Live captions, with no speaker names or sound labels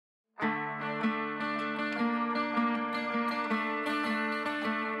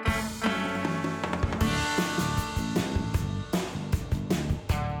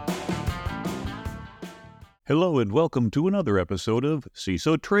Hello and welcome to another episode of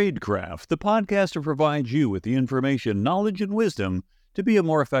CISO Tradecraft, the podcast that provides you with the information, knowledge, and wisdom to be a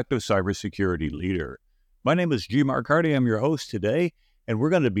more effective cybersecurity leader. My name is G. Mark Hardy. I'm your host today, and we're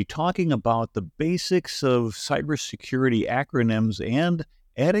going to be talking about the basics of cybersecurity acronyms and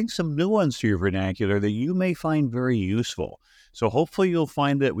adding some new ones to your vernacular that you may find very useful. So hopefully you'll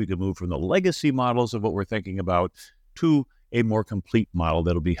find that we can move from the legacy models of what we're thinking about to a more complete model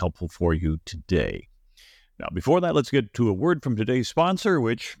that'll be helpful for you today. Now, before that, let's get to a word from today's sponsor,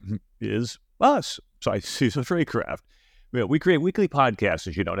 which is us, CISO Tradecraft. We create weekly podcasts,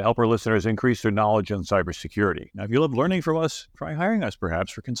 as you know, to help our listeners increase their knowledge on cybersecurity. Now, if you love learning from us, try hiring us,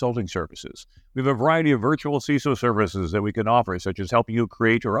 perhaps, for consulting services. We have a variety of virtual CISO services that we can offer, such as helping you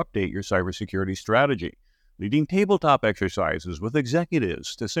create or update your cybersecurity strategy, leading tabletop exercises with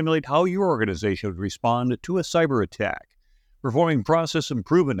executives to simulate how your organization would respond to a cyber attack, performing process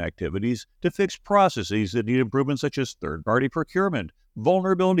improvement activities to fix processes that need improvement, such as third-party procurement,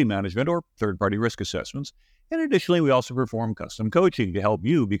 vulnerability management, or third-party risk assessments. And additionally, we also perform custom coaching to help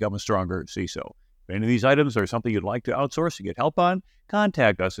you become a stronger CISO. If any of these items are something you'd like to outsource to get help on,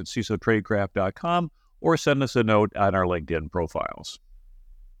 contact us at CISOTradecraft.com or send us a note on our LinkedIn profiles.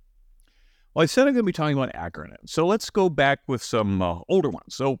 Well, I said I'm going to be talking about acronyms, so let's go back with some older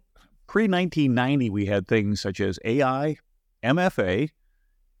ones. So pre-1990, we had things such as AI, MFA,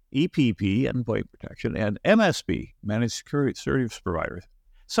 EPP, Endpoint Protection, and MSP, Managed Security Service Providers.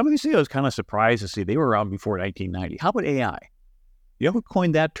 Some of these things I was kind of surprised to see they were around before 1990. How about AI? You know who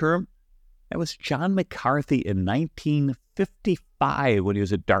coined that term? That was John McCarthy in 1955 when he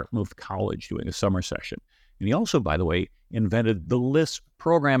was at Dartmouth College doing a summer session. And he also, by the way, invented the Lisp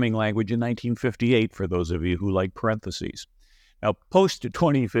programming language in 1958, for those of you who like parentheses. Now,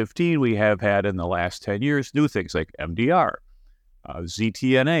 post-2015, we have had in the last 10 years new things like MDR,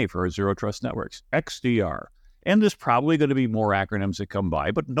 ZTNA for Zero Trust Networks, XDR, and there's probably going to be more acronyms that come by,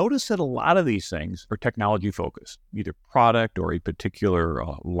 but notice that a lot of these things are technology-focused, either product or a particular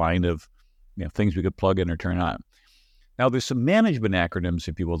line of things we could plug in or turn on. Now, there's some management acronyms,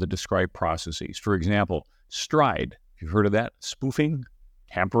 if you will, that describe processes. For example, STRIDE, if you've heard of that, spoofing,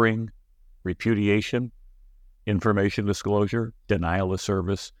 tampering, repudiation, information disclosure, denial of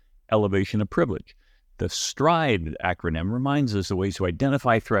service, elevation of privilege. The STRIDE acronym reminds us of ways to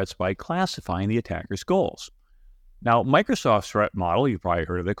identify threats by classifying the attacker's goals. Now, Microsoft's threat model, you've probably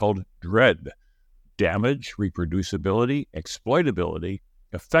heard of it, called DREAD: damage, reproducibility, exploitability,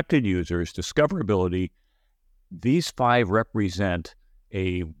 affected users, discoverability. These 5 represent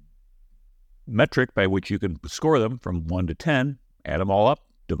a metric by which you can score them from 1 to 10, add them all up,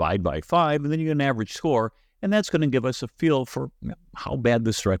 divide by 5, and then you get an average score, and that's going to give us a feel for how bad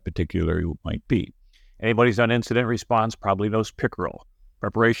this threat particularly might be. Anybody who's done incident response probably knows PICRL: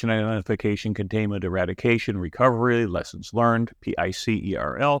 preparation, identification, containment, eradication, recovery, lessons learned,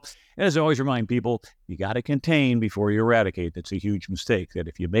 PICERL. And as I always remind people, you got to contain before you eradicate. That's a huge mistake, that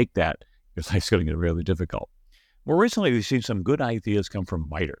if you make that, your life's going to get really difficult. More recently, we've seen some good ideas come from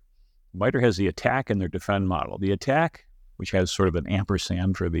MITRE. MITRE has the attack and their defend model. The attack, which has sort of an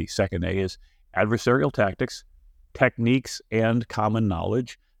ampersand for the second A, is adversarial tactics, techniques, and common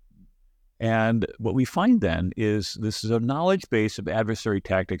knowledge. And what we find then is this is a knowledge base of adversary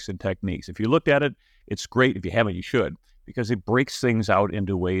tactics and techniques. If you looked at it, it's great. If you haven't, you should, because it breaks things out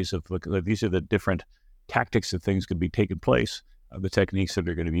into ways of, look, these are the different tactics that things could be taking place, the techniques that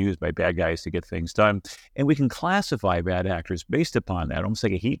are going to be used by bad guys to get things done. And we can classify bad actors based upon that, almost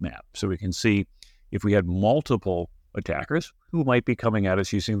like a heat map. So we can see if we had multiple attackers who might be coming at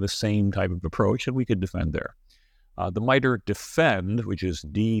us using the same type of approach, and we could defend there. The MITRE DEFEND, which is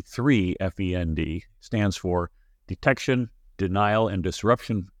D3 FEND, stands for Detection, Denial, and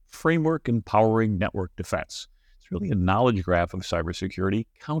Disruption Framework Empowering Network Defense. It's really a knowledge graph of cybersecurity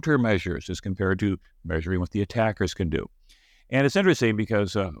countermeasures as compared to measuring what the attackers can do. And it's interesting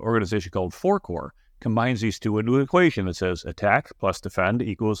because an organization called 4Core combines these two into an equation that says attack plus defend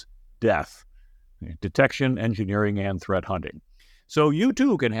equals death. Detection, engineering, and threat hunting. So you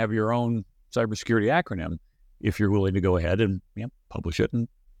too can have your own cybersecurity acronym if you're willing to go ahead and publish it and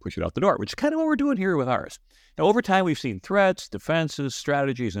push it out the door, which is kind of what we're doing here with ours. Now, over time, we've seen threats, defenses,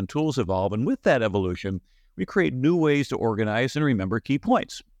 strategies, and tools evolve, and with that evolution, we create new ways to organize and remember key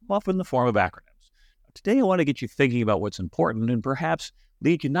points, often in the form of acronyms. Today, I want to get you thinking about what's important and perhaps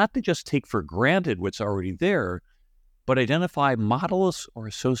lead you not to just take for granted what's already there, but identify models or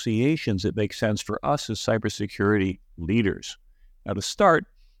associations that make sense for us as cybersecurity leaders. Now, to start,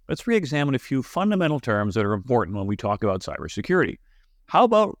 let's re-examine a few fundamental terms that are important when we talk about cybersecurity. How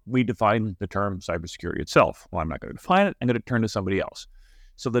about we define the term cybersecurity itself? Well, I'm not going to define it. I'm going to turn to somebody else.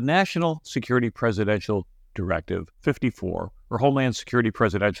 So the National Security Presidential Directive 54 or Homeland Security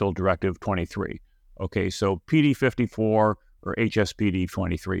Presidential Directive 23. Okay, so PD 54 or HSPD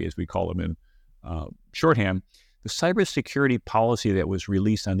 23, as we call them in shorthand, the cybersecurity policy that was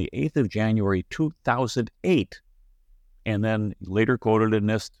released on the 8th of January 2008, and then later quoted in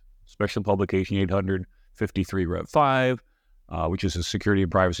this special publication 853 Rev 5, which is the Security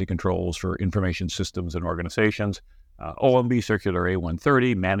and Privacy Controls for Information Systems and Organizations, OMB Circular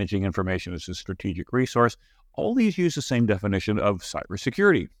A130, Managing Information as a Strategic Resource. All these use the same definition of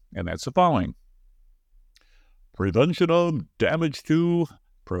cybersecurity, and that's the following: prevention of, damage to,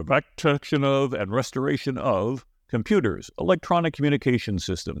 protection of, and restoration of computers, electronic communication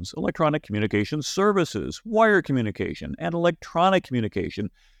systems, electronic communication services, wire communication, and electronic communication,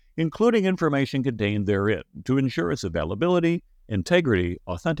 including information contained therein, to ensure its availability, integrity,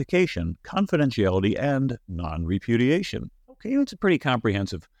 authentication, confidentiality, and non-repudiation. Okay, it's a pretty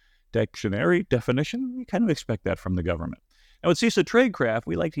comprehensive dictionary definition. You kind of expect that from the government. Now, at CISO Tradecraft,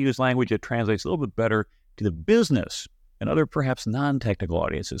 we like to use language that translates a little bit better to the business and other perhaps non-technical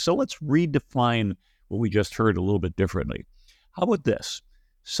audiences. So let's redefine what we just heard a little bit differently. How about this?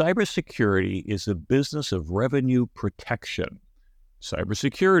 Cybersecurity is the business of revenue protection.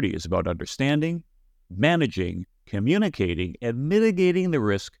 Cybersecurity is about understanding, managing, communicating, and mitigating the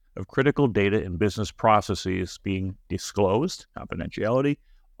risk of critical data and business processes being disclosed, confidentiality,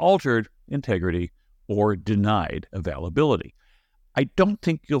 altered, integrity, or denied availability. I don't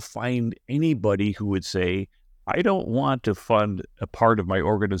think you'll find anybody who would say, I don't want to fund a part of my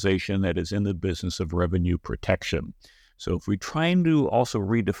organization that is in the business of revenue protection. So if we're trying to also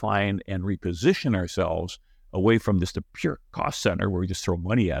redefine and reposition ourselves away from just a pure cost center where we just throw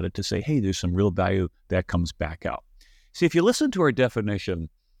money at it to say, hey, there's some real value that comes back out. See, if you listen to our definition,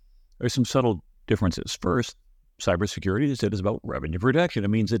 there's some subtle differences. First, cybersecurity, as I said, is about revenue protection. It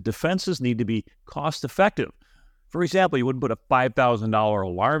means that defenses need to be cost effective. For example, you wouldn't put a $5,000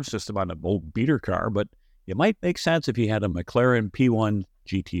 alarm system on an old beater car, but it might make sense if you had a McLaren P1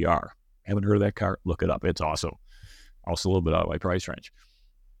 GTR. Haven't heard of that car? Look it up. It's awesome. Also a little bit out of my price range.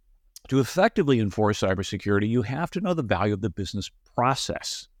 To effectively enforce cybersecurity, you have to know the value of the business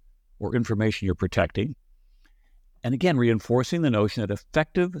process or information you're protecting. And again, reinforcing the notion that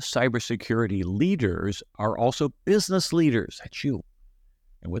effective cybersecurity leaders are also business leaders. That's you.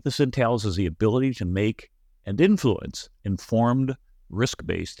 And what this entails is the ability to make and influence informed,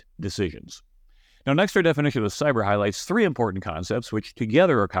 risk-based decisions. Now, next, our definition of cyber highlights three important concepts, which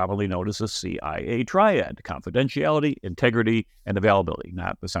together are commonly known as the CIA triad: confidentiality, integrity, and availability,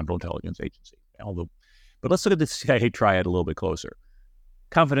 not the Central Intelligence Agency. But let's look at the CIA triad a little bit closer.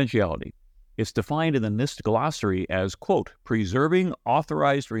 Confidentiality is defined in the NIST glossary as, quote, preserving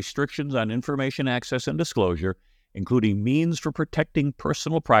authorized restrictions on information access and disclosure, including means for protecting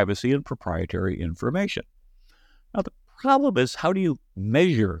personal privacy and proprietary information. Now, the problem is, how do you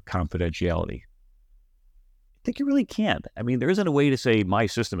measure confidentiality? I think you really can't. I mean, there isn't a way to say my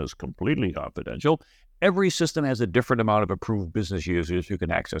system is completely confidential. Every system has a different amount of approved business users who can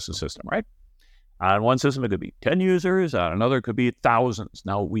access the system, right? On one system, it could be 10 users. On another, it could be thousands.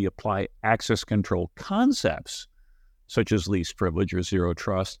 Now, we apply access control concepts, such as least privilege or zero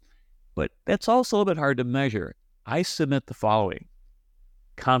trust, but that's also a little bit hard to measure. I submit the following: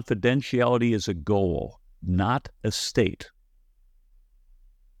 confidentiality is a goal, not a state.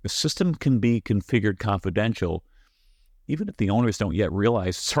 The system can be configured confidential even if the owners don't yet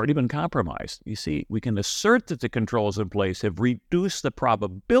realize it's already been compromised. You see, we can assert that the controls in place have reduced the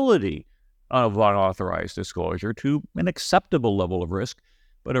probability of unauthorized disclosure to an acceptable level of risk,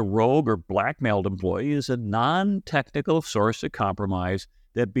 but a rogue or blackmailed employee is a non-technical source of compromise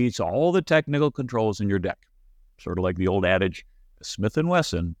that beats all the technical controls in your deck. Sort of like the old adage, Smith &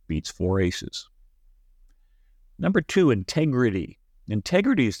 Wesson beats 4 aces. Number 2, integrity.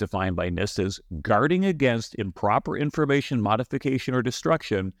 Integrity is defined by NIST as guarding against improper information modification or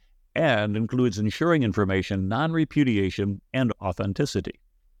destruction, and includes ensuring information non-repudiation and authenticity.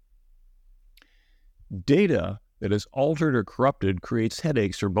 Data that is altered or corrupted creates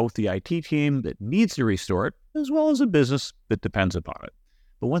headaches for both the IT team that needs to restore it, as well as a business that depends upon it.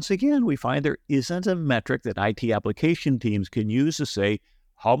 But once again, we find there isn't a metric that IT application teams can use to say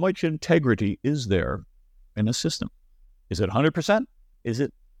how much integrity is there in a system. Is it 100%? Is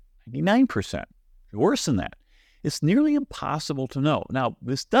it 99%? Worse than that. It's nearly impossible to know. Now,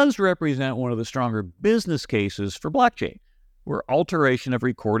 this does represent one of the stronger business cases for blockchain, where alteration of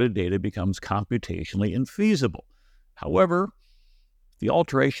recorded data becomes computationally infeasible. However, the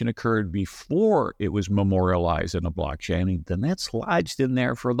alteration occurred before it was memorialized in a blockchain, then that's lodged in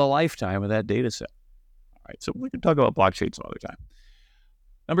there for the lifetime of that data set. All right, so we can talk about blockchain some other time.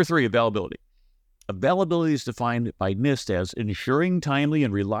 Number 3, availability. Availability is defined by NIST as ensuring timely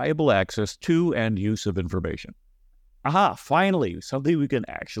and reliable access to and use of information. Aha, finally, something we can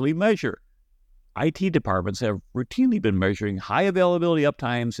actually measure. IT departments have routinely been measuring high availability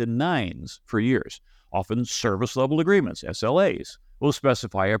uptimes in nines for years. Often service level agreements, SLAs, will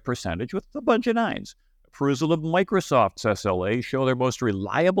specify a percentage with a bunch of nines. Appraisal of Microsoft's SLA show their most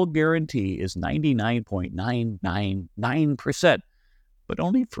reliable guarantee is 99.999%, but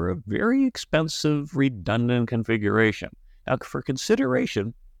only for a very expensive, redundant configuration. Now, for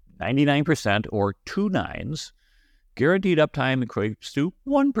consideration, 99% or 2 nines, guaranteed uptime equates to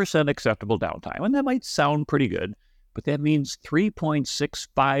 1% acceptable downtime. And that might sound pretty good, but that means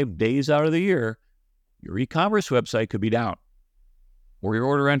 3.65 days out of the year, your e-commerce website could be down, or your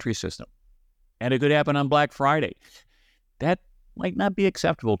order entry system. And it could happen on Black Friday. That might not be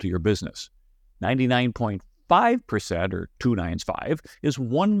acceptable to your business. 99.5%, or 295, is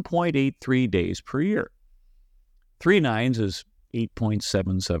 1.83 days per year. 3 nines is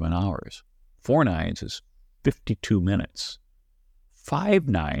 8.77 hours. 4 nines is 52 minutes. 5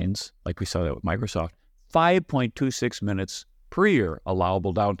 nines, like we saw that with Microsoft, 5.26 minutes per year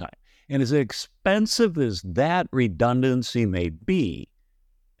allowable downtime. And as expensive as that redundancy may be,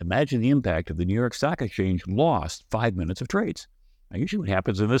 imagine the impact if the New York Stock Exchange lost 5 minutes of trades. Now, usually what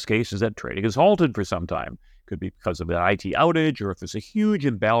happens in this case is that trading is halted for some time. Could be because of an IT outage, or if there's a huge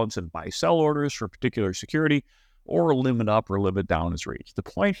imbalance in buy-sell orders for a particular security, or a limit up or limit down is reached. The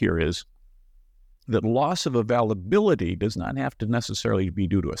point here is that loss of availability does not have to necessarily be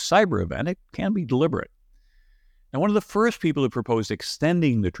due to a cyber event. It can be deliberate. Now, one of the first people who proposed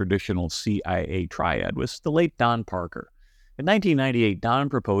extending the traditional CIA triad was the late Don Parker. In 1998, Don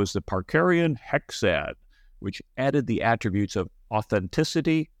proposed the Parkerian hexad, which added the attributes of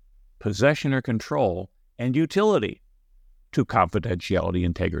authenticity, possession or control, and utility to confidentiality,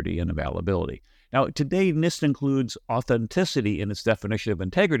 integrity, and availability. Now, today, NIST includes authenticity in its definition of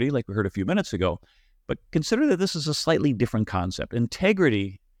integrity, like we heard a few minutes ago, but consider that this is a slightly different concept.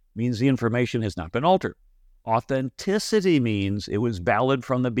 Integrity means the information has not been altered. Authenticity means it was valid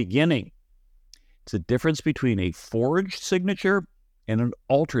from the beginning. It's the difference between a forged signature and an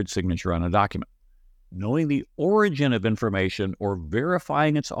altered signature on a document. Knowing the origin of information or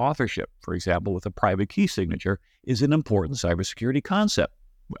verifying its authorship, for example, with a private key signature, is an important cybersecurity concept.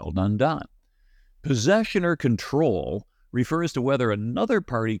 Well done, Don. Possession or control refers to whether another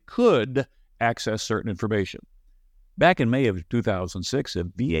party could access certain information. Back in May of 2006, a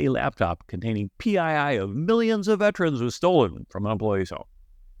VA laptop containing PII of millions of veterans was stolen from an employee's home.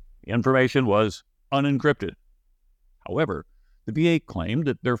 The information was unencrypted. However, the VA claimed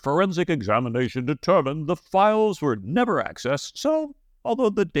that their forensic examination determined the files were never accessed, so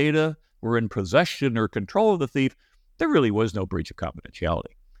although the data were in possession or control of the thief, there really was no breach of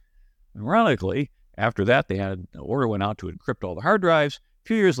confidentiality. Ironically, after that, an order went out to encrypt all the hard drives. A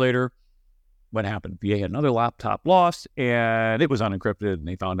few years later, what happened? VA had another laptop lost, and it was unencrypted, and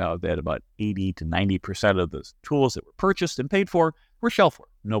they found out that about 80 to 90% of the tools that were purchased and paid for were shelfware.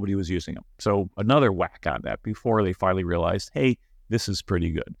 Nobody was using them. So another whack on that before they finally realized, hey, this is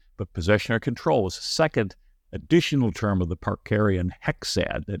pretty good. But possession or control was a second additional term of the Parkerian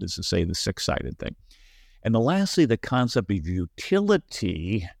hexad, that is to say, the six-sided thing. And lastly, the concept of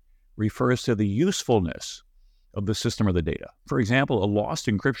utility refers to the usefulness of the system or the data. For example, a lost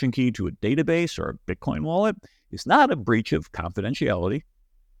encryption key to a database or a Bitcoin wallet is not a breach of confidentiality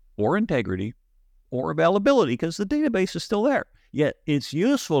or integrity or availability because the database is still there, yet its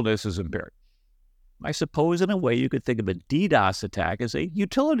usefulness is impaired. I suppose in a way you could think of a DDoS attack as a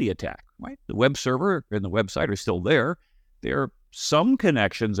utility attack, right? The web server and the website are still there. There are some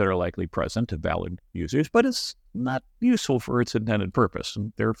connections that are likely present to valid users, but it's not useful for its intended purpose,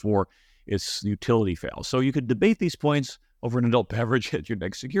 and therefore its utility fails. So you could debate these points over an adult beverage at your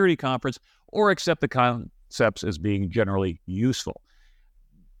next security conference, or accept the concepts as being generally useful.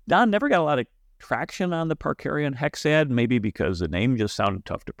 Don never got a lot of traction on the Parkerian hexad, maybe because the name just sounded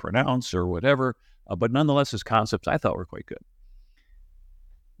tough to pronounce or whatever, but nonetheless his concepts I thought were quite good.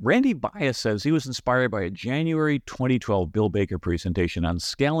 Randy Bias says he was inspired by a January 2012 Bill Baker presentation on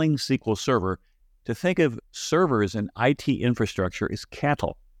scaling SQL Server to think of servers and IT infrastructure as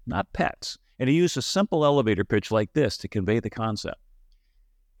cattle, not pets. And he used a simple elevator pitch like this to convey the concept.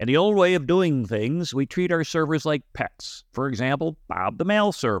 In the old way of doing things, we treat our servers like pets. For example, Bob the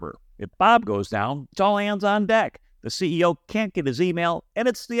mail server. If Bob goes down, it's all hands on deck. The CEO can't get his email, and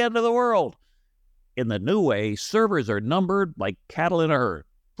it's the end of the world. In the new way, servers are numbered like cattle in a herd.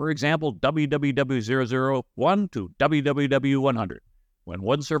 For example, www.001 to www.100. When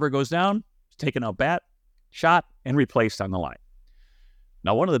one server goes down, it's taken out bat, shot, and replaced on the line.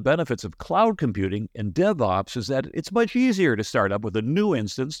 Now, one of the benefits of cloud computing and DevOps is that it's much easier to start up with a new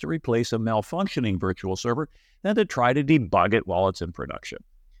instance to replace a malfunctioning virtual server than to try to debug it while it's in production.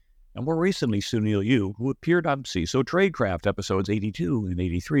 And more recently, Sunil Yu, who appeared on CISO Tradecraft episodes 82 and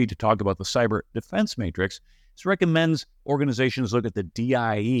 83 to talk about the cyber defense matrix, recommends organizations look at the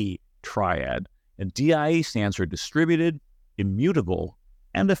DIE triad. And DIE stands for distributed, immutable,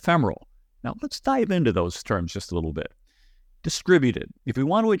 and ephemeral. Now, let's dive into those terms just a little bit. Distributed. If we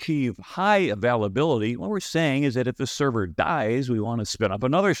want to achieve high availability, what we're saying is that if the server dies, we want to spin up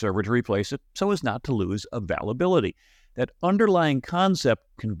another server to replace it so as not to lose availability. That underlying concept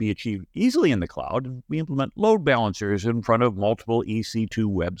can be achieved easily in the cloud. We implement load balancers in front of multiple EC2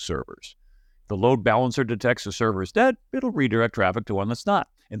 web servers. If the load balancer detects a server is dead, it'll redirect traffic to one that's not.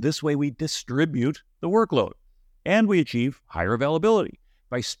 And this way we distribute the workload. And we achieve higher availability.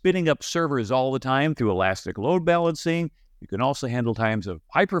 By spinning up servers all the time through elastic load balancing, you can also handle times of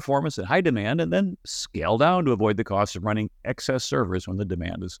high performance and high demand and then scale down to avoid the cost of running excess servers when the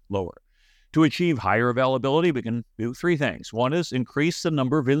demand is lower. To achieve higher availability, we can do three things. One is increase the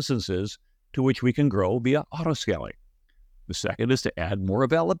number of instances to which we can grow via autoscaling. The second is to add more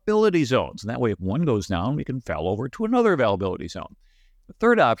availability zones. And that way, if one goes down, we can fail over to another availability zone. The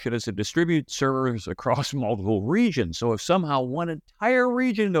third option is to distribute servers across multiple regions. So if somehow one entire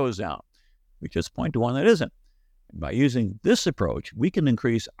region goes down, we just point to one that isn't. By using this approach, we can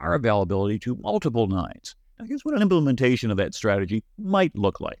increase our availability to multiple nines. Now, here's what an implementation of that strategy might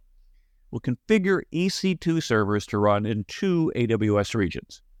look like. We'll configure EC2 servers to run in two AWS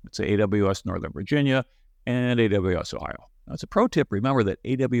regions. Let's say AWS Northern Virginia and AWS Ohio. Now, as a pro tip, remember that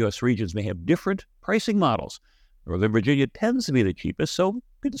AWS regions may have different pricing models. Northern Virginia tends to be the cheapest, so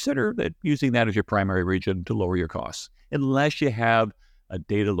consider that using that as your primary region to lower your costs, unless you have a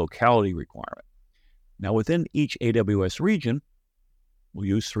data locality requirement. Now, within each AWS region, we'll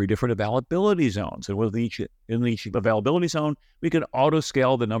use three different availability zones. And in each availability zone, we can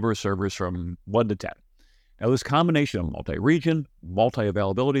auto-scale the number of servers from 1 to 10. Now, this combination of multi-region,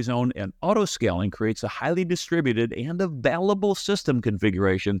 multi-availability zone, and auto-scaling creates a highly distributed and available system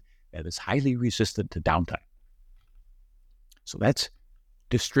configuration that is highly resistant to downtime. So that's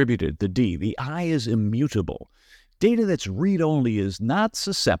distributed, the D. The I is immutable. Data that's read-only is not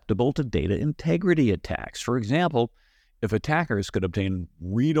susceptible to data integrity attacks. For example, if attackers could obtain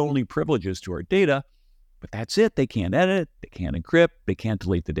read-only privileges to our data, but that's it, they can't edit, they can't encrypt, they can't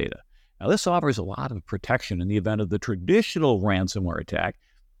delete the data. Now, this offers a lot of protection in the event of the traditional ransomware attack,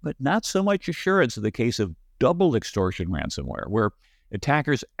 but not so much assurance in the case of double extortion ransomware, where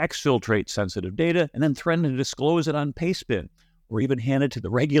attackers exfiltrate sensitive data and then threaten to disclose it on Pastebin, or even hand it to the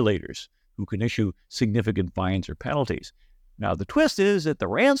regulators, who can issue significant fines or penalties. Now, the twist is that the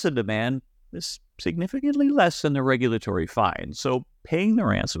ransom demand is significantly less than the regulatory fine, so paying the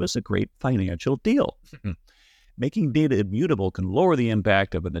ransom is a great financial deal. Making data immutable can lower the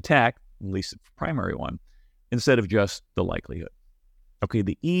impact of an attack, at least the primary one, instead of just the likelihood. Okay,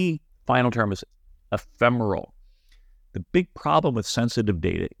 the E final term is ephemeral. The big problem with sensitive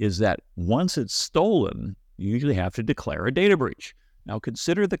data is that once it's stolen, you usually have to declare a data breach. Now,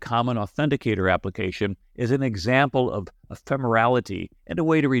 consider the Common Authenticator application as an example of ephemerality and a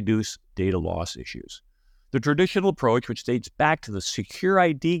way to reduce data loss issues. The traditional approach, which dates back to the Secure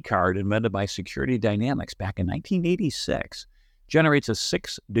ID card invented by Security Dynamics back in 1986, generates a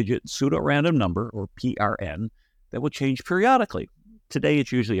 6-digit pseudo-random number, or PRN, that will change periodically. Today,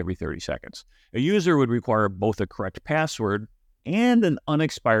 it's usually every 30 seconds. A user would require both a correct password and an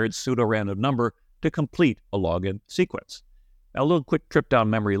unexpired pseudo-random number to complete a login sequence. Now, a little quick trip down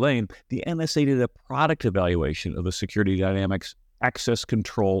memory lane, the NSA did a product evaluation of the Security Dynamics Access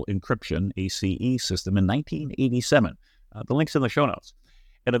Control Encryption, ACE system in 1987. The link's in the show notes.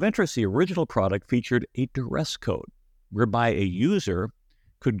 And of interest, the original product featured a duress code, whereby a user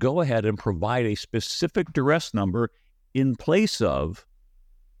could go ahead and provide a specific duress number in place of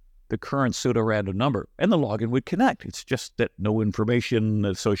the current pseudo-random number, and the login would connect. It's just that no information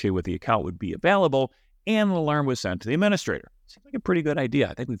associated with the account would be available, and an alarm was sent to the administrator. Seems like a pretty good idea.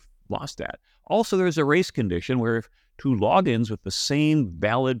 I think we've lost that. Also, there's a race condition where if two logins with the same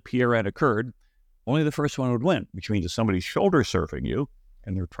valid PRN occurred, only the first one would win, which means if somebody's shoulder surfing you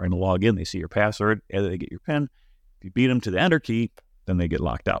and they're trying to log in, they see your password, and they get your PIN. If you beat them to the enter key, then they get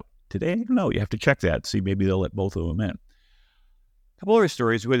locked out. Today, I don't know. You have to check that. See, maybe they'll let both of them in. A couple other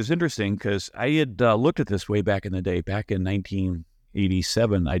stories, which is interesting because I had looked at this way back in the day. Back in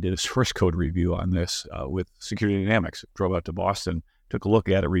 1987, I did a source code review on this with Security Dynamics. Drove out to Boston, took a look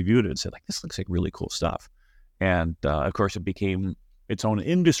at it, reviewed it, and said, this looks like really cool stuff. And, of course, it became its own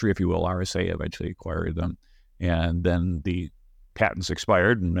industry, if you will. RSA eventually acquired them. And then the patents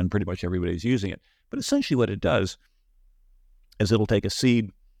expired and then pretty much everybody's using it. But essentially what it does is it'll take a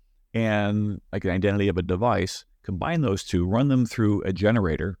seed and like an identity of a device, combine those two, run them through a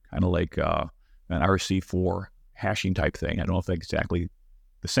generator, kind of like an RC4 hashing type thing. I don't know if it's exactly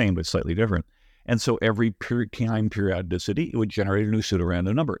the same, but slightly different. And so every time periodicity, it would generate a new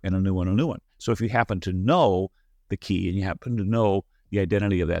pseudorandom number and a new one. So if you happen to know the key and you happen to know the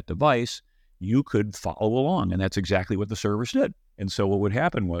identity of that device, you could follow along. And that's exactly what the servers did. And so what would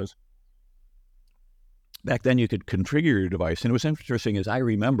happen was, back then you could configure your device. And it was interesting, as I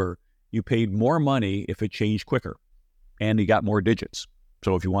remember, you paid more money if it changed quicker and you got more digits.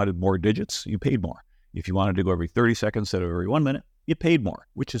 So if you wanted more digits, you paid more. If you wanted to go every 30 seconds instead of every 1 minute, you paid more,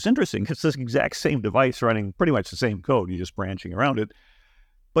 which is interesting because it's the exact same device running pretty much the same code. You're just branching around it.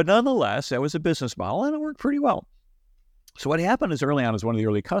 But nonetheless, that was a business model and it worked pretty well. So what happened is early on as one of the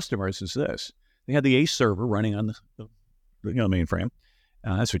early customers is this. They had the ACE server running on the mainframe.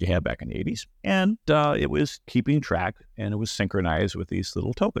 That's what you had back in the 80s. And it was keeping track and it was synchronized with these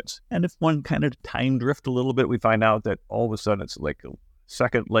little tokens. And if one kind of time drift a little bit, we find out that all of a sudden it's like a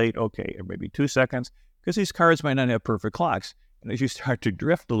second late, okay, or maybe 2 seconds, because these cards might not have perfect clocks. And as you start to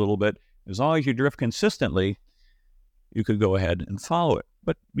drift a little bit, as long as you drift consistently, you could go ahead and follow it.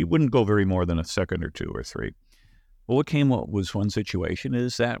 But you wouldn't go very more than a second or 2 or 3. Well, what came up was one situation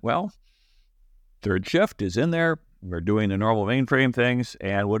is that, well, third shift is in there. We're doing the normal mainframe things.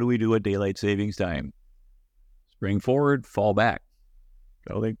 And what do we do at daylight savings time? Spring forward, fall back.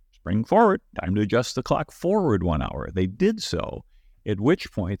 So they spring forward, time to adjust the clock forward 1 hour. They did so, at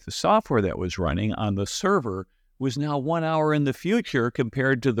which point the software that was running on the server was now 1 hour in the future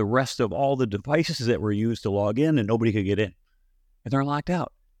compared to the rest of all the devices that were used to log in, and nobody could get in. And they're locked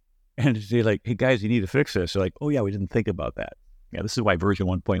out. And they're like, hey guys, you need to fix this. They're like, oh yeah, we didn't think about that. Yeah, this is why version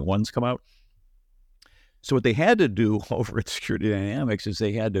 1.1's come out. So what they had to do over at Security Dynamics is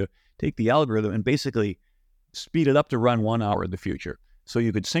they had to take the algorithm and basically speed it up to run 1 hour in the future. So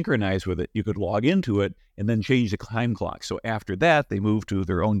you could synchronize with it, you could log into it, and then change the time clock. So after that, they moved to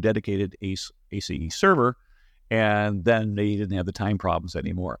their own dedicated ACE server, and then they didn't have the time problems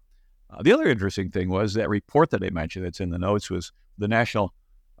anymore. The other interesting thing was that report that I mentioned that's in the notes was the National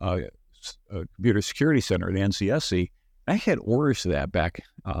Computer Security Center, the NCSC. I had orders to that back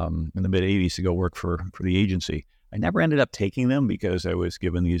in the mid-'80s to go work for the agency. I never ended up taking them because I was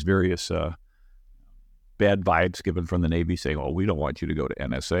given these various bad vibes given from the Navy saying, oh, we don't want you to go to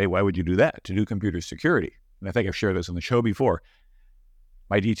NSA. Why would you do that? To do computer security. And I think I've shared this on the show before.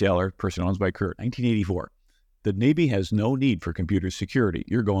 My detailer, person owns by Kurt, 1984. The Navy has no need for computer security.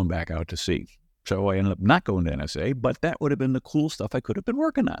 You're going back out to sea. So I ended up not going to NSA, but that would have been the cool stuff I could have been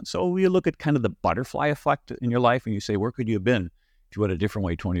working on. So you look at kind of the butterfly effect in your life and you say, where could you have been if you went a different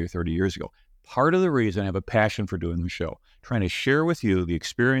way 20 or 30 years ago? Part of the reason I have a passion for doing the show, trying to share with you the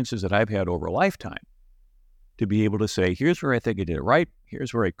experiences that I've had over a lifetime to be able to say, here's where I think I did it right.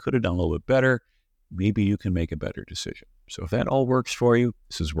 Here's where I could have done a little bit better. Maybe you can make a better decision. So if that all works for you,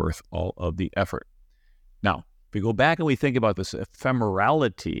 this is worth all of the effort. Now, if we go back and we think about this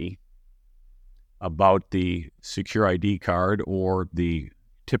ephemerality about the secure ID card or the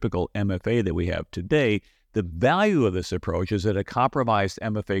typical MFA that we have today, the value of this approach is that a compromised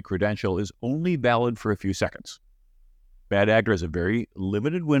MFA credential is only valid for a few seconds. Bad actor has a very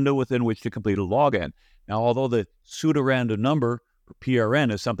limited window within which to complete a login. Now, although the pseudorandom number, or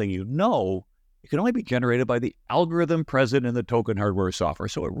PRN, is something you know, it can only be generated by the algorithm present in the token hardware software.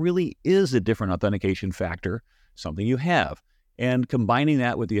 So it really is a different authentication factor, something you have. And combining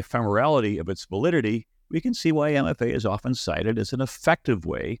that with the ephemerality of its validity, we can see why MFA is often cited as an effective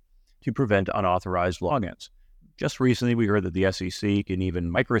way to prevent unauthorized logins. Just recently, we heard that the SEC and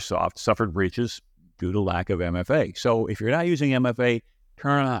even Microsoft suffered breaches due to lack of MFA. So if you're not using MFA,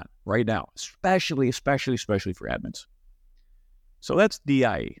 turn it on right now, especially for admins. So that's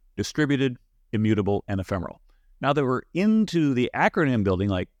DIE, distributed, immutable, and ephemeral. Now that we're into the acronym building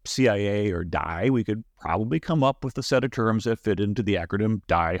like CIA or DIE, we could probably come up with a set of terms that fit into the acronym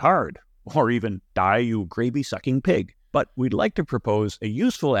Die Hard, or even Die You Gravy-Sucking Pig. But we'd like to propose a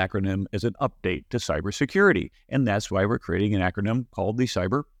useful acronym as an update to cybersecurity, and that's why we're creating an acronym called the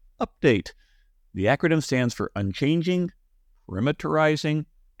Cyber Update. The acronym stands for Unchanging, Perimeterizing,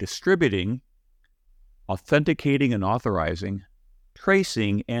 Distributing, Authenticating and Authorizing,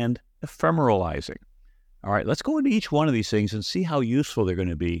 Tracing, and Ephemeralizing. All right, let's go into each one of these things and see how useful they're going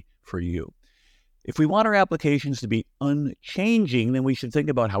to be for you. If we want our applications to be unchanging, then we should think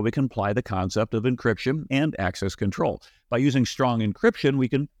about how we can apply the concept of encryption and access control. By using strong encryption, we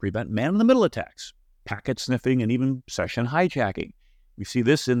can prevent man-in-the-middle attacks, packet sniffing, and even session hijacking. We see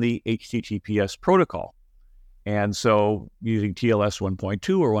this in the HTTPS protocol. And so using TLS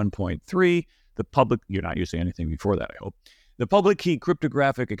 1.2 or 1.3, you're not using anything before that, I hope. The public key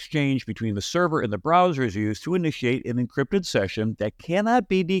cryptographic exchange between the server and the browser is used to initiate an encrypted session that cannot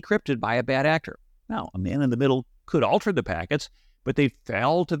be decrypted by a bad actor. Now, a man in the middle could alter the packets, but they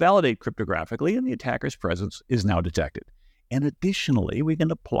failed to validate cryptographically, and the attacker's presence is now detected. And additionally, we can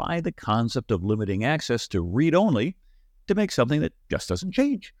apply the concept of limiting access to read-only to make something that just doesn't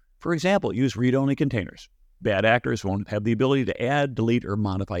change. For example, use read-only containers. Bad actors won't have the ability to add, delete, or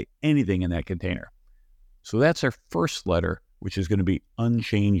modify anything in that container. So that's our first letter, which is going to be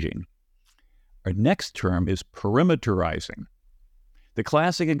unchanging. Our next term is perimeterizing. The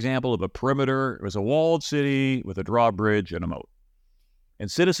classic example of a perimeter was a walled city with a drawbridge and a moat. And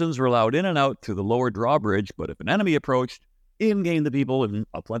citizens were allowed in and out through the lower drawbridge, but if an enemy approached, in came the people and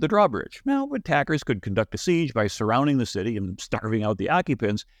up went the drawbridge. Now, attackers could conduct a siege by surrounding the city and starving out the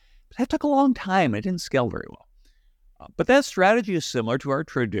occupants, but that took a long time. It didn't scale very well. But that strategy is similar to our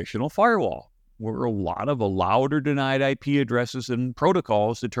traditional firewall, where a lot of allowed or denied IP addresses and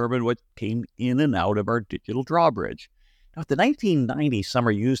protocols determine what came in and out of our digital drawbridge. Now, at the 1990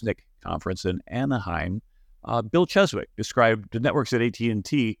 Summer Usenet conference in Anaheim, Bill Cheswick described the networks at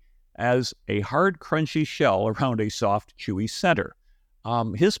AT&T as a hard, crunchy shell around a soft, chewy center.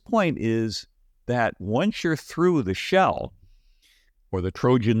 His point is that once you're through the shell, or the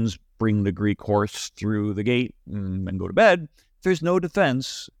Trojans bring the Greek horse through the gate and go to bed, there's no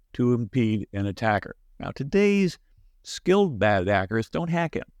defense to impede an attacker. Now, today's skilled bad actors don't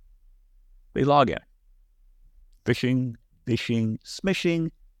hack in. They log in. Phishing,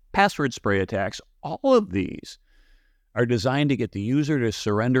 smishing, password spray attacks, all of these are designed to get the user to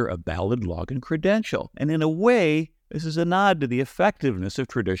surrender a valid login credential. And in a way, this is a nod to the effectiveness of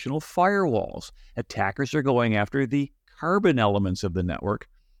traditional firewalls. Attackers are going after the carbon elements of the network,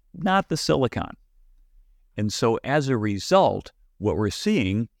 not the silicon. And so as a result, what we're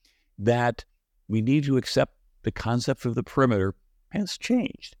seeing that we need to accept the concept of the perimeter has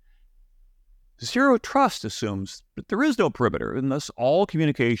changed. Zero Trust assumes that there is no perimeter, and thus all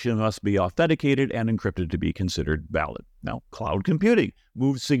communication must be authenticated and encrypted to be considered valid. Now, cloud computing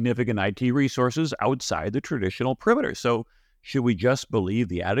moves significant IT resources outside the traditional perimeter. So should we just believe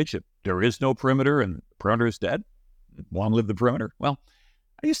the adage that there is no perimeter and the perimeter is dead? Long live the perimeter? Well,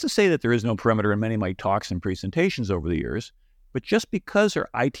 I used to say that there is no perimeter in many of my talks and presentations over the years, but just because our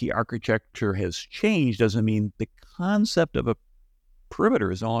IT architecture has changed doesn't mean the concept of a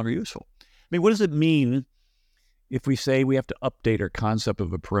perimeter is no longer useful. I mean, what does it mean if we say we have to update our concept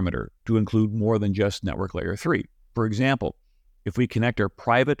of a perimeter to include more than just network layer 3? For example, if we connect our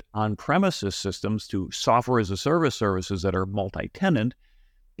private on-premises systems to software as a service services that are multi-tenant,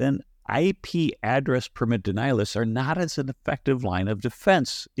 then IP address permit denialists are not as an effective line of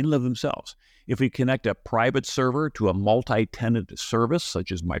defense in and of themselves. If we connect a private server to a multi-tenant service,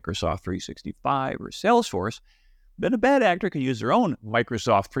 such as Microsoft 365 or Salesforce, then a bad actor can use their own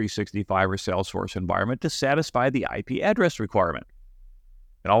Microsoft 365 or Salesforce environment to satisfy the IP address requirement.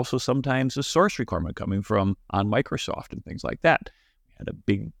 And also sometimes the source requirement coming from on Microsoft and things like that. We had a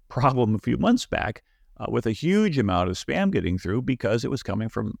big problem a few months back with a huge amount of spam getting through because it was coming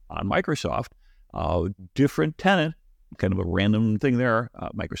from on Microsoft. Different tenant, kind of a random thing there.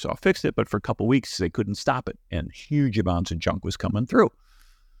 Microsoft fixed it, but for a couple weeks they couldn't stop it, and huge amounts of junk was coming through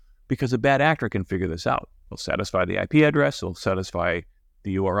because a bad actor can figure this out. They'll satisfy the IP address, they'll satisfy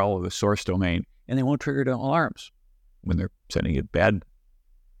the URL of the source domain, and they won't trigger the alarms when they're sending you bad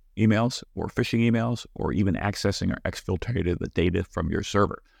emails or phishing emails or even accessing or exfiltrating the data from your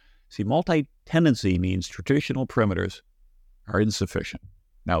server. See, multi-tenancy means traditional perimeters are insufficient.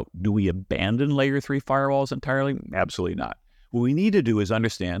 Now, do we abandon layer 3 firewalls entirely? Absolutely not. What we need to do is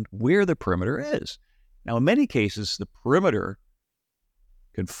understand where the perimeter is. Now, in many cases, the perimeter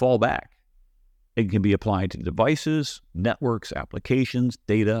can fall back. It can be applied to devices, networks, applications,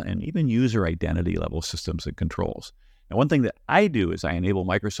 data, and even user identity level systems and controls. Now, one thing that I do is I enable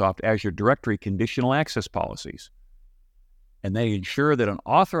Microsoft Azure Directory conditional access policies. And they ensure that an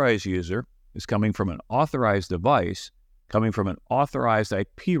authorized user is coming from an authorized device, coming from an authorized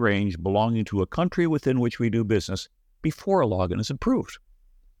IP range belonging to a country within which we do business before a login is approved.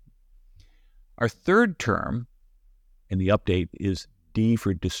 Our third term in the update is D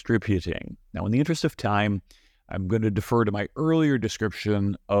for distributing. Now, in the interest of time, I'm going to defer to my earlier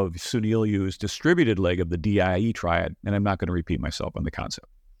description of Sunil Yu's distributed leg of the DIE triad, and I'm not going to repeat myself on the concept.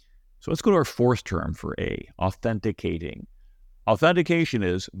 So let's go to our fourth term for A, authenticating. Authentication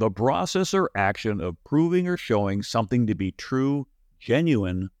is the process or action of proving or showing something to be true,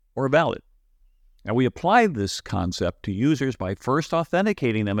 genuine, or valid. Now, we apply this concept to users by first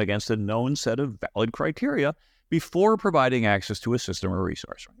authenticating them against a known set of valid criteria before providing access to a system or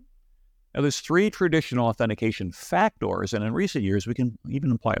resource. Now, there's 3 traditional authentication factors, and in recent years, we can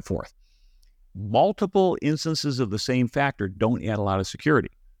even apply a 4th. Multiple instances of the same factor don't add a lot of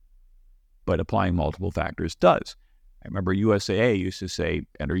security, but applying multiple factors does. I remember USAA used to say,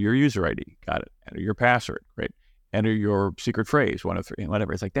 enter your user ID, got it, enter your password, right? Enter your secret phrase, 1 of 3,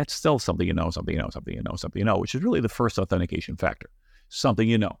 whatever. It's like, that's still something you know, something you know, something you know, something you know, which is really the first authentication factor. Something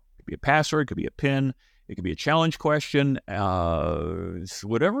you know. It could be a password, it could be a PIN, it could be a challenge question,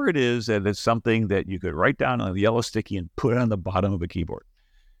 whatever it is, that it's something that you could write down on a yellow sticky and put on the bottom of a keyboard.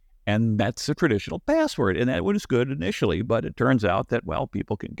 And that's a traditional password. And that was good initially, but it turns out that, well,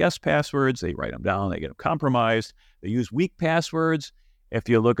 people can guess passwords, they write them down, they get them compromised, they use weak passwords. If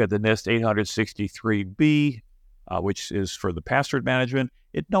you look at the NIST 863B, which is for the password management,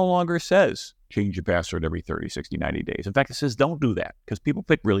 it no longer says change your password every 30, 60, 90 days. In fact, it says don't do that because people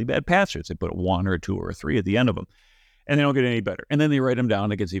pick really bad passwords. They put a 1 or a 2 or a 3 at the end of them, and they don't get any better. And then they write them down,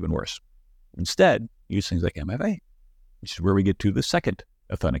 and it gets even worse. Instead, use things like MFA, which is where we get to the second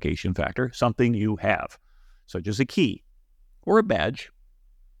authentication factor, something you have, such as a key or a badge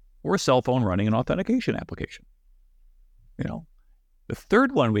or a cell phone running an authentication application. The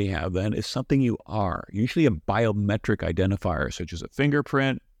third one we have then is something you are, usually a biometric identifier, such as a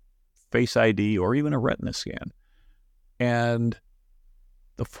fingerprint, Face ID, or even a retina scan. And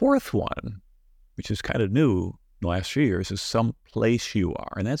the fourth one, which is kind of new in the last few years, is some place you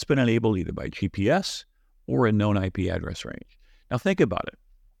are. And that's been enabled either by GPS or a known IP address range. Now think about it.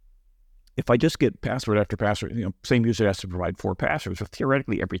 If I just get password after password, same user has to provide 4 passwords. So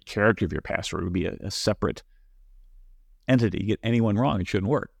theoretically, every character of your password would be a separate entity. You get anyone wrong, it shouldn't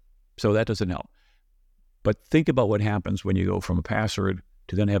work. So that doesn't help. But think about what happens when you go from a password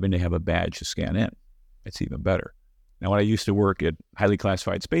to then having to have a badge to scan in. It's even better. Now, when I used to work at highly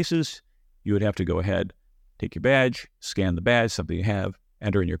classified spaces, you would have to go ahead, take your badge, scan the badge, something you have,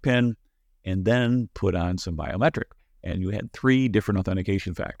 enter in your PIN, and then put on some biometric. And you had 3 different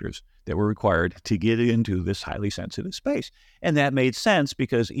authentication factors that were required to get into this highly sensitive space. And that made sense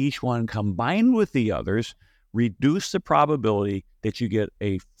because each one combined with the others reduce the probability that you get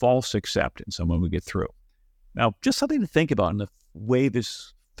a false accept and someone would get through. Now, just something to think about in the way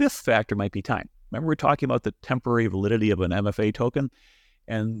this 5th factor might be time. Remember, we're talking about the temporary validity of an MFA token,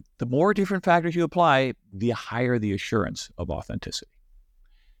 and the more different factors you apply, the higher the assurance of authenticity.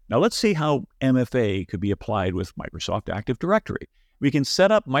 Now, let's see how MFA could be applied with Microsoft Active Directory. We can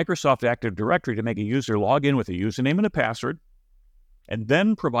set up Microsoft Active Directory to make a user log in with a username and a password, and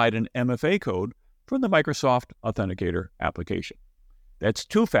then provide an MFA code from the Microsoft Authenticator application. That's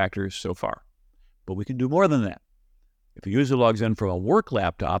 2 factors so far, but we can do more than that. If a user logs in from a work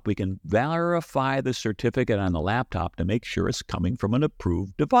laptop, we can verify the certificate on the laptop to make sure it's coming from an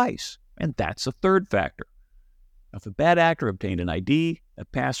approved device, and that's a 3rd factor. Now, if a bad actor obtained an ID, a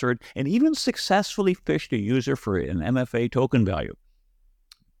password, and even successfully phished a user for an MFA token value,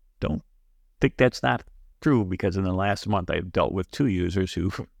 don't think that's not true, because in the last month I've dealt with 2 users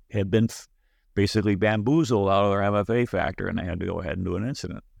who had been basically bamboozled out of their MFA factor, and they had to go ahead and do an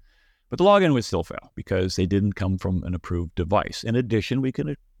incident. But the login would still fail because they didn't come from an approved device. In addition, we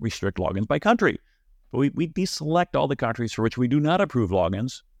can restrict logins by country. But we deselect all the countries for which we do not approve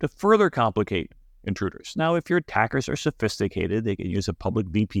logins to further complicate intruders. Now, if your attackers are sophisticated, they can use a public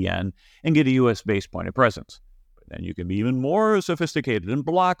VPN and get a US-based point of presence. But then you can be even more sophisticated and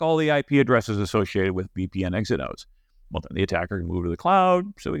block all the IP addresses associated with VPN exit nodes. Well, then the attacker can move to the cloud,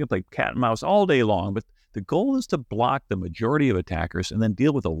 so we can play cat and mouse all day long, but the goal is to block the majority of attackers and then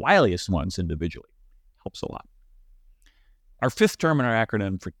deal with the wiliest ones individually. Helps a lot. Our 5th term in our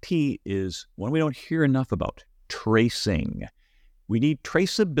acronym for T is one we don't hear enough about: tracing. We need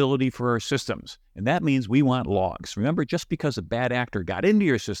traceability for our systems, and that means we want logs. Remember, just because a bad actor got into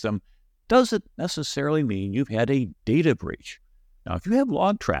your system doesn't necessarily mean you've had a data breach. Now, if you have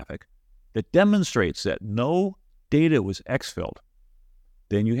log traffic that demonstrates that no data was exfilled,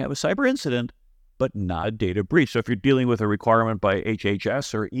 then you have a cyber incident, but not a data breach. So if you're dealing with a requirement by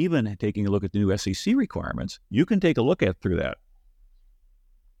HHS or even taking a look at the new SEC requirements, you can take a look through that.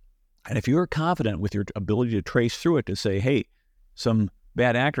 And if you're confident with your ability to trace through it to say, hey, some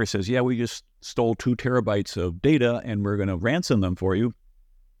bad actor says, yeah, we just stole 2 terabytes of data and we're going to ransom them for you,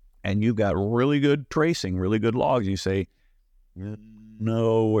 and you've got really good tracing, really good logs, you say,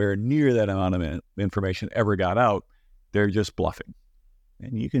 nowhere near that amount of information ever got out. They're just bluffing.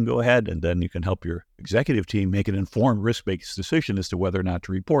 And you can go ahead and then you can help your executive team make an informed risk-based decision as to whether or not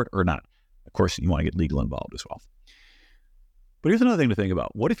to report or not. Of course, you want to get legal involved as well. But here's another thing to think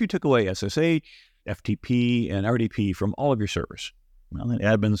about. What if you took away SSH, FTP and RDP from all of your servers. Well, then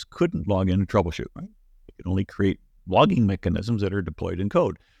admins couldn't log in and troubleshoot, right? They could only create logging mechanisms that are deployed in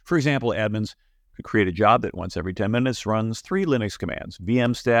code. For example, admins could create a job that once every 10 minutes runs 3 Linux commands: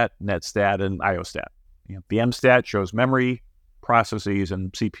 vmstat, netstat, and iostat. Vmstat shows memory, processes,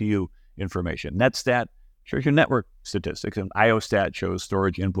 and CPU information. Netstat shows your network statistics, and iostat shows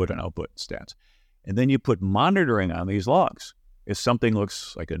storage input and output stats. And then you put monitoring on these logs. If something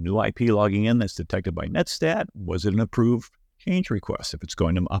looks like a new IP logging in that's detected by netstat, was it an approved change request if it's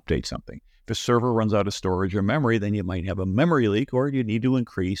going to update something? If a server runs out of storage or memory, then you might have a memory leak, or you need to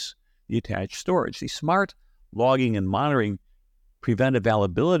increase the attached storage. The smart logging and monitoring prevent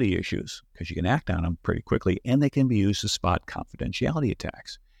availability issues because you can act on them pretty quickly, and they can be used to spot confidentiality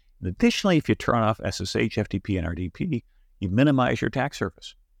attacks. And additionally, if you turn off SSH, FTP, and RDP, you minimize your attack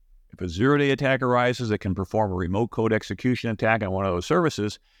surface. If a zero-day attack arises that can perform a remote code execution attack on one of those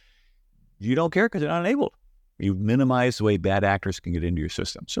services, you don't care because they're not enabled. You minimize the way bad actors can get into your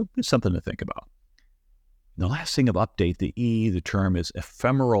system. So it's something to think about. The last thing of update, the term is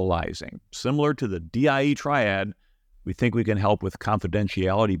ephemeralizing. Similar to the DIE triad, we think we can help with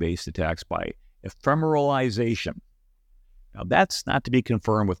confidentiality-based attacks by ephemeralization. Now, that's not to be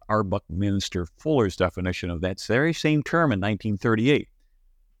confirmed with R. Buckminster Fuller's definition of that very same term in 1938.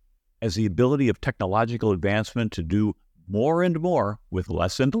 As the ability of technological advancement to do more and more with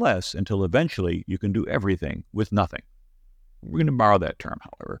less and less until eventually you can do everything with nothing. We're going to borrow that term,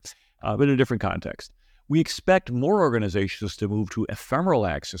 however, but in a different context. We expect more organizations to move to ephemeral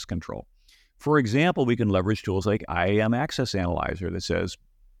access control. For example, we can leverage tools like IAM Access Analyzer that says,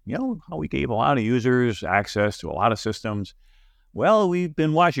 how we gave a lot of users access to a lot of systems. Well, we've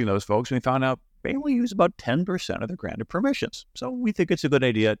been watching those folks and we found out they only use about 10% of their granted permissions. So we think it's a good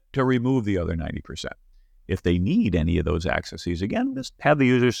idea to remove the other 90%. If they need any of those accesses, again, just have the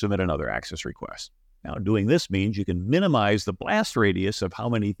users submit another access request. Now, doing this means you can minimize the blast radius of how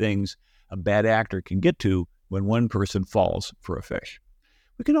many things a bad actor can get to when one person falls for a phish.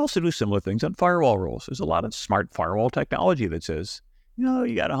 We can also do similar things on firewall rules. There's a lot of smart firewall technology that says,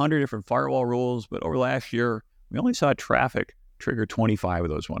 you got 100 different firewall rules, but over last year, we only saw traffic trigger 25 of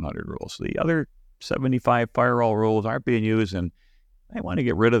those 100 rules. The other 75 firewall rules aren't being used, and I want to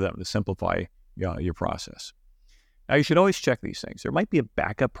get rid of them to simplify your process. Now, you should always check these things. There might be a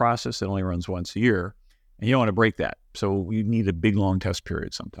backup process that only runs once a year, and you don't want to break that. So we need a big, long test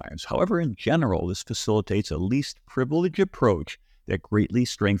period sometimes. However, in general, this facilitates a least privilege approach that greatly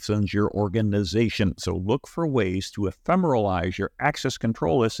strengthens your organization. So look for ways to ephemeralize your access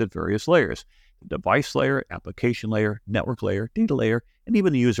control list at various layers: the device layer, application layer, network layer, data layer, and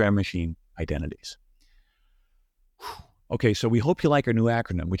even the user and machine identities. Okay, so we hope you like our new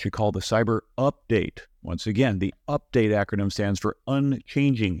acronym, which we call the Cyber Update. Once again, the Update acronym stands for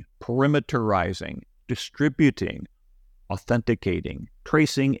unchanging, perimeterizing, distributing, authenticating,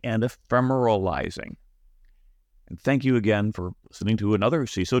 tracing, and ephemeralizing. And thank you again for listening to another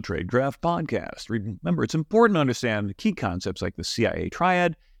CISO Trade Draft podcast. Remember, it's important to understand key concepts like the CIA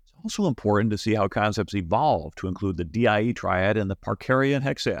triad. It's also important to see how concepts evolve to include the DIE triad and the Parkerian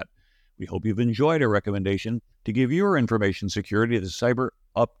hexad. We hope you've enjoyed our recommendation to give your information security the cyber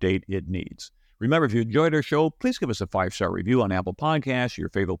update it needs. Remember, if you enjoyed our show, please give us a 5-star review on Apple Podcasts, your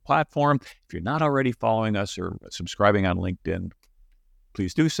favorite platform. If you're not already following us or subscribing on LinkedIn,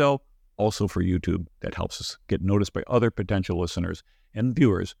 please do so. Also for YouTube, that helps us get noticed by other potential listeners and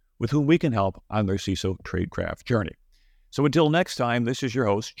viewers with whom we can help on their CISO tradecraft journey. So until next time, this is your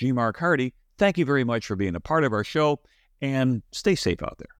host, G. Mark Hardy. Thank you very much for being a part of our show, and stay safe out there.